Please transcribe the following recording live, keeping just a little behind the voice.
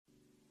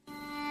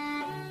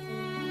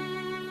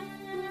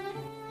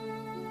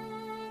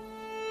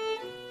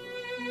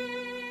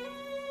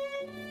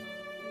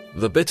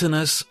The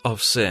Bitterness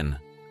of Sin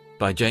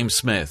by James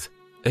Smith,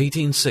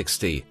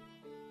 1860.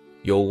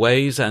 Your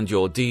ways and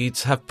your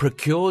deeds have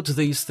procured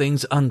these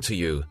things unto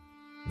you.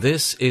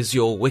 This is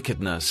your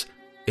wickedness.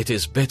 It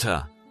is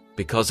bitter,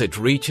 because it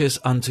reaches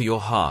unto your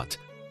heart.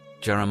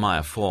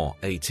 Jeremiah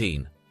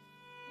 4:18.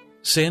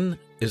 Sin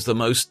is the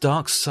most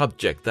dark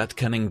subject that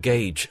can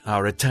engage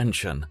our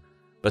attention,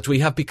 but we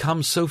have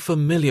become so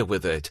familiar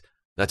with it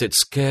that it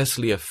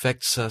scarcely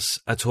affects us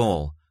at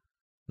all.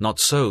 Not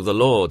so the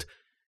Lord.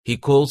 He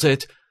calls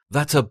it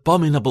that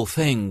abominable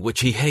thing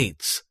which he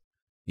hates.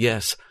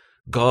 Yes,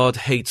 God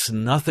hates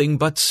nothing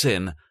but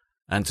sin,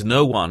 and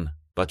no one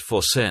but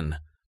for sin.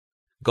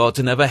 God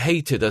never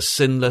hated a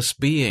sinless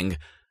being,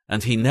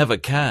 and he never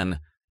can.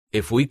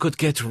 If we could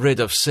get rid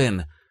of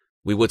sin,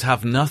 we would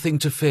have nothing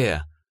to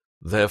fear.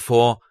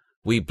 Therefore,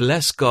 we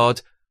bless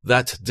God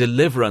that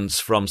deliverance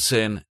from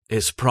sin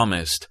is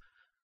promised.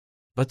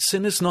 But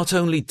sin is not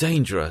only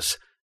dangerous,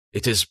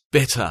 it is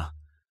bitter,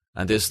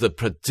 and is the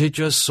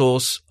prodigious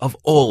source of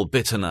all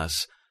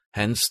bitterness,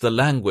 hence the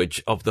language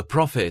of the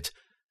prophet.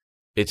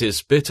 It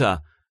is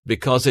bitter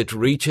because it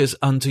reaches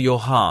unto your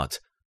heart.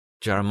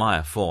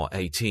 Jeremiah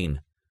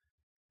 4:18.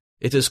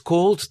 It is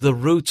called the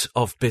root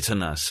of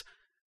bitterness.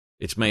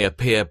 It may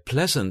appear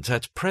pleasant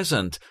at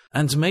present,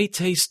 and may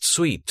taste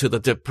sweet to the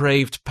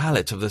depraved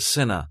palate of the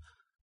sinner,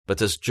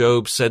 but as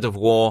Job said of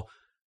war,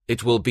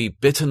 it will be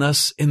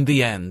bitterness in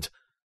the end.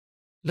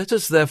 Let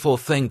us therefore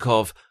think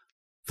of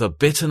the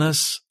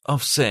bitterness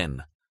of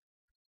sin.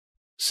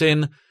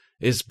 Sin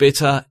is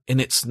bitter in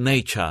its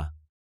nature,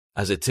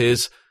 as it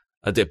is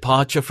a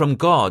departure from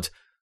God,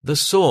 the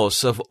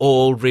source of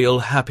all real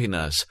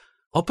happiness,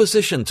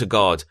 opposition to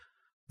God,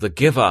 the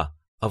giver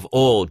of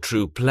all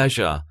true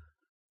pleasure,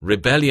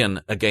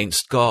 rebellion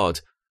against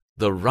God,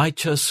 the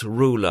righteous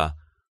ruler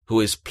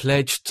who is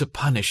pledged to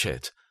punish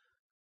it,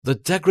 the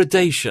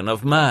degradation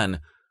of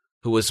man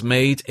who was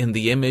made in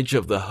the image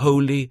of the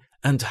holy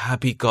and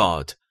happy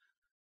God.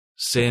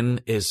 Sin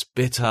is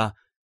bitter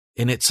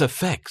in its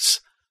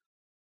effects.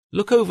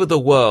 Look over the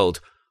world,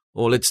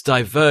 all its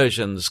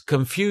diversions,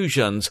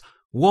 confusions,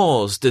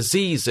 wars,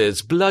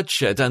 diseases,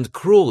 bloodshed, and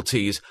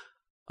cruelties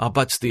are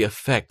but the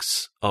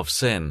effects of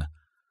sin.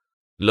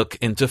 Look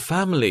into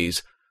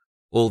families,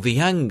 all the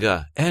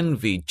anger,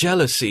 envy,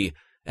 jealousy,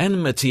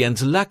 enmity,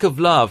 and lack of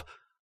love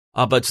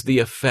are but the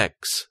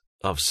effects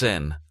of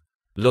sin.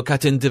 Look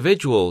at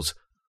individuals,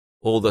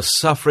 all the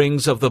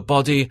sufferings of the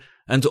body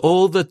and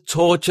all the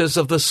tortures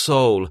of the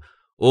soul,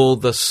 all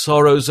the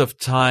sorrows of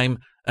time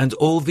and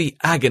all the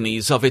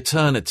agonies of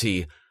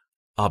eternity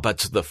are but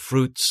the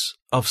fruits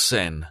of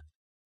sin.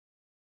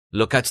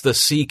 Look at the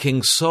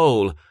seeking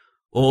soul,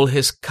 all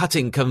his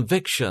cutting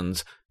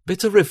convictions,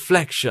 bitter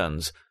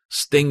reflections,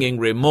 stinging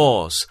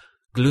remorse,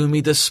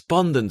 gloomy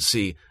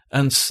despondency,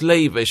 and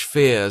slavish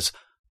fears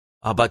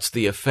are but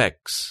the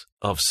effects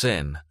of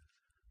sin.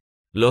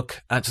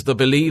 Look at the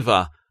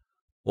believer,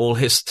 all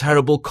his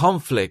terrible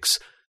conflicts,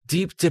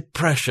 deep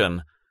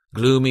depression,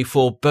 gloomy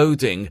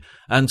foreboding,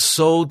 and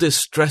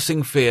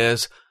soul-distressing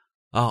fears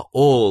are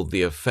all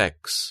the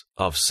effects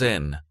of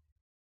sin.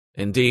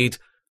 Indeed,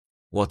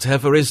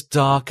 whatever is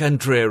dark and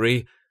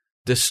dreary,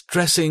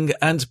 distressing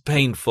and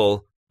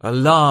painful,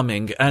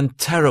 alarming and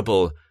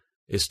terrible,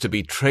 is to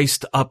be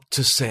traced up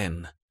to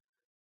sin.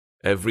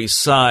 Every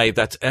sigh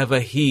that ever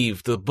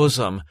heaved the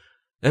bosom,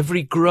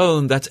 every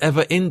groan that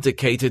ever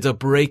indicated a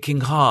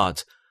breaking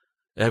heart,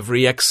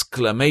 every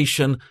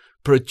exclamation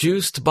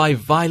produced by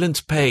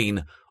violent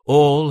pain,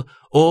 all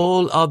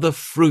are the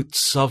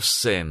fruits of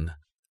sin.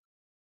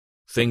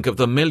 Think of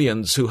the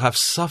millions who have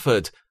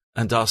suffered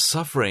and are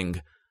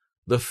suffering,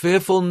 the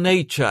fearful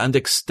nature and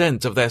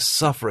extent of their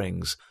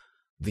sufferings,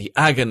 the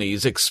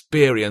agonies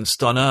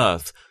experienced on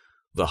earth,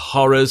 the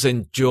horrors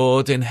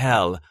endured in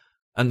hell,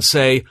 and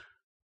say,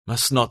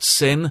 must not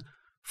sin,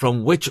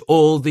 from which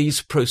all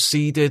these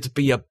proceeded,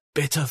 be a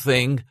bitter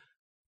thing?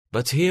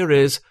 But here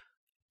is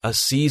a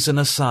season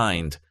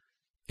assigned.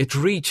 It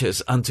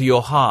reaches unto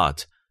your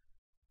heart.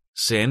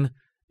 Sin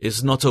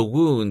is not a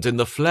wound in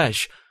the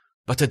flesh,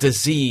 but a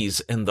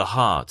disease in the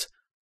heart.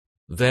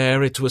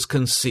 There it was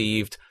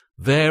conceived,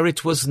 there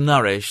it was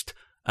nourished,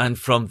 and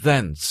from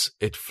thence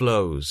it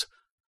flows.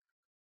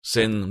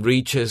 Sin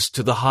reaches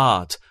to the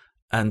heart,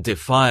 and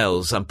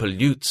defiles and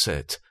pollutes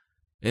it.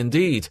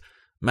 Indeed,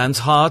 man's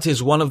heart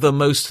is one of the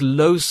most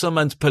loathsome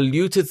and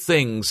polluted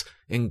things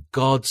in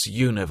God's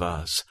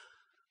universe.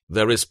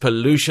 There is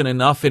pollution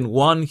enough in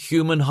one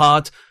human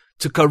heart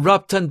to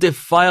corrupt and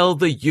defile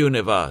the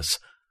universe.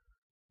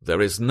 There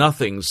is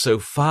nothing so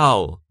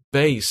foul,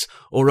 base,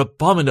 or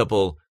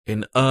abominable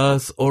in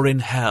earth or in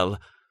hell,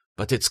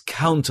 but its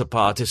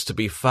counterpart is to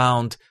be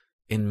found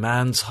in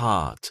man's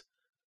heart.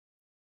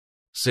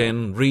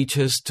 Sin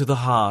reaches to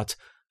the heart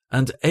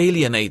and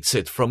alienates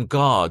it from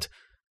God.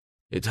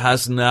 It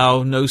has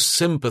now no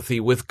sympathy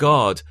with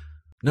God,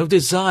 no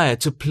desire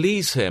to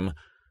please him,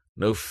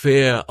 no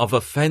fear of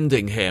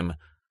offending him.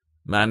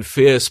 Man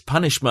fears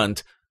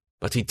punishment,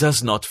 but he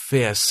does not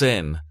fear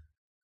sin.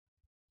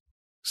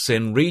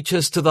 Sin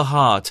reaches to the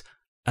heart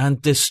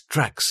and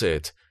distracts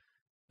it.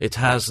 It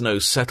has no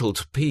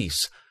settled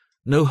peace,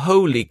 no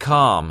holy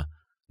calm,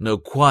 no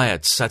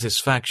quiet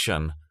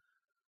satisfaction.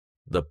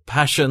 The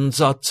passions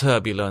are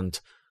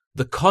turbulent,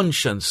 the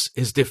conscience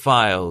is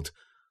defiled,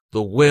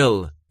 the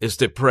will is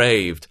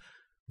depraved,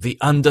 the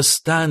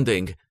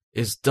understanding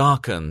is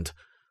darkened,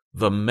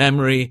 the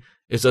memory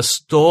is a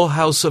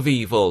storehouse of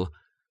evil.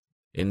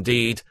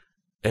 Indeed,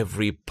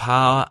 every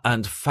power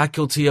and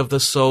faculty of the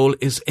soul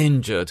is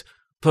injured,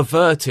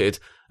 perverted,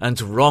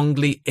 and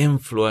wrongly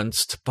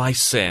influenced by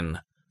sin.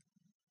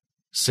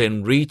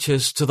 Sin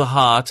reaches to the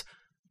heart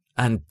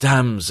and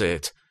damns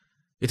it.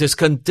 It is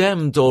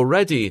condemned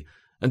already,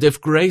 and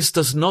if grace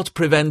does not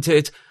prevent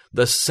it,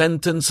 the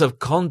sentence of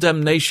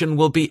condemnation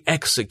will be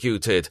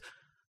executed,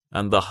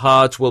 and the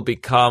heart will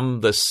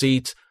become the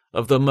seat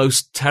of the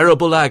most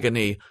terrible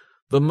agony,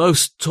 the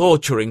most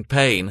torturing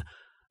pain,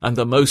 and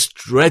the most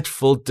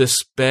dreadful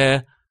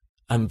despair,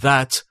 and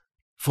that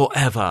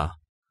forever.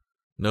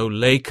 No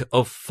lake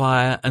of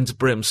fire and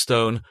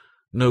brimstone,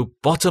 no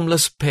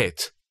bottomless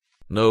pit,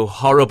 no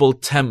horrible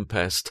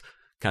tempest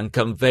can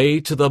convey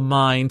to the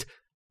mind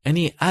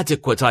any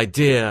adequate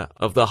idea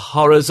of the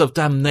horrors of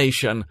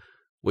damnation,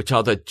 which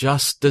are the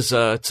just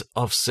desert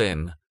of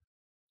sin.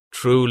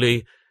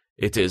 Truly,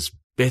 it is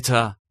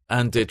bitter,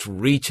 and it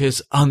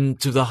reaches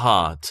unto the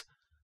heart.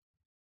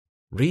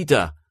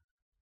 Reader,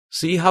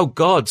 see how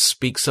God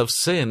speaks of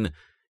sin,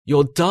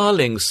 your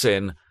darling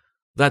sin,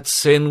 that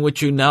sin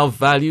which you now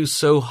value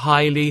so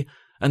highly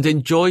and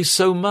enjoy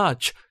so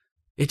much.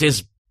 It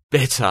is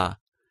bitter.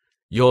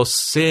 Your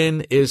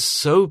sin is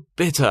so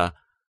bitter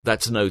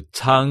that no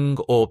tongue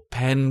or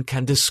pen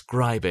can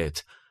describe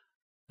it.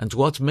 And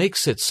what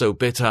makes it so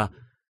bitter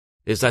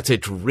is that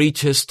it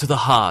reaches to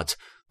the heart,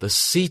 the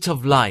seat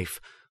of life,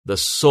 the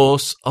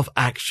source of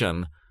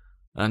action,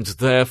 and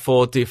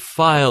therefore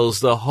defiles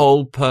the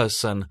whole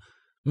person,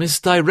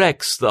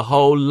 misdirects the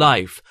whole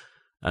life,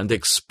 and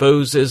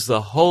exposes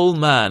the whole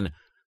man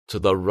to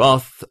the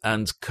wrath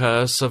and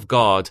curse of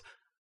God,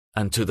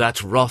 and to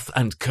that wrath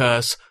and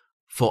curse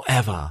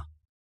forever.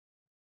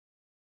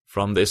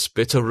 From this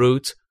bitter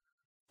root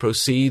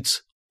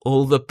proceeds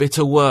all the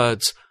bitter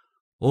words,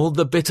 all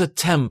the bitter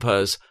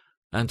tempers,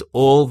 and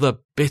all the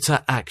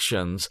bitter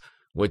actions,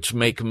 which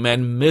make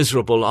men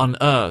miserable on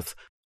earth,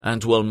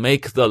 and will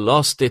make the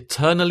lost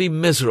eternally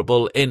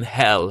miserable in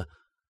hell.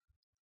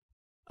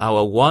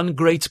 Our one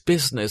great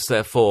business,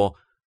 therefore,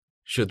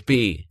 should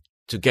be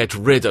to get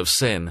rid of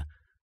sin,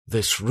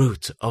 this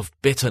root of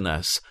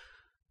bitterness,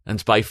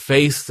 and by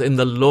faith in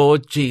the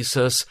Lord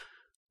Jesus,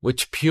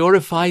 which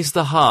purifies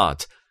the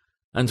heart,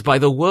 and by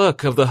the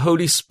work of the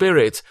Holy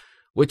Spirit,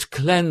 which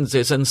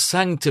cleanses and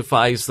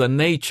sanctifies the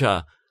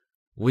nature,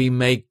 we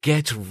may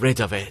get rid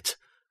of it.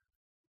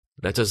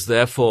 Let us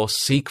therefore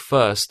seek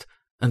first,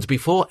 and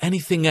before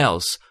anything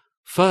else,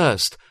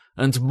 first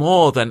and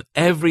more than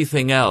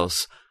everything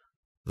else,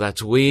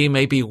 that we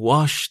may be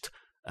washed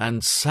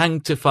and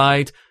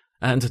sanctified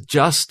and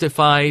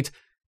justified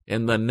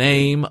in the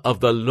name of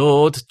the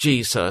Lord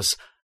Jesus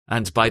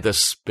and by the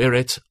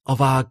Spirit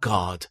of our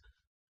God.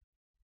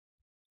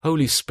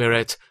 Holy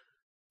Spirit,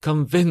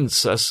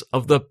 convince us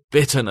of the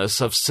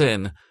bitterness of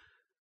sin.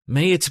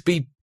 May it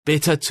be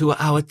bitter to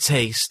our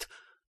taste.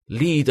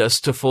 Lead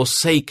us to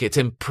forsake it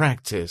in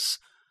practice,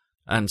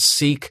 and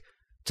seek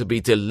to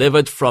be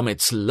delivered from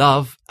its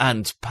love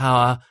and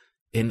power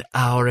in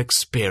our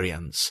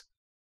experience.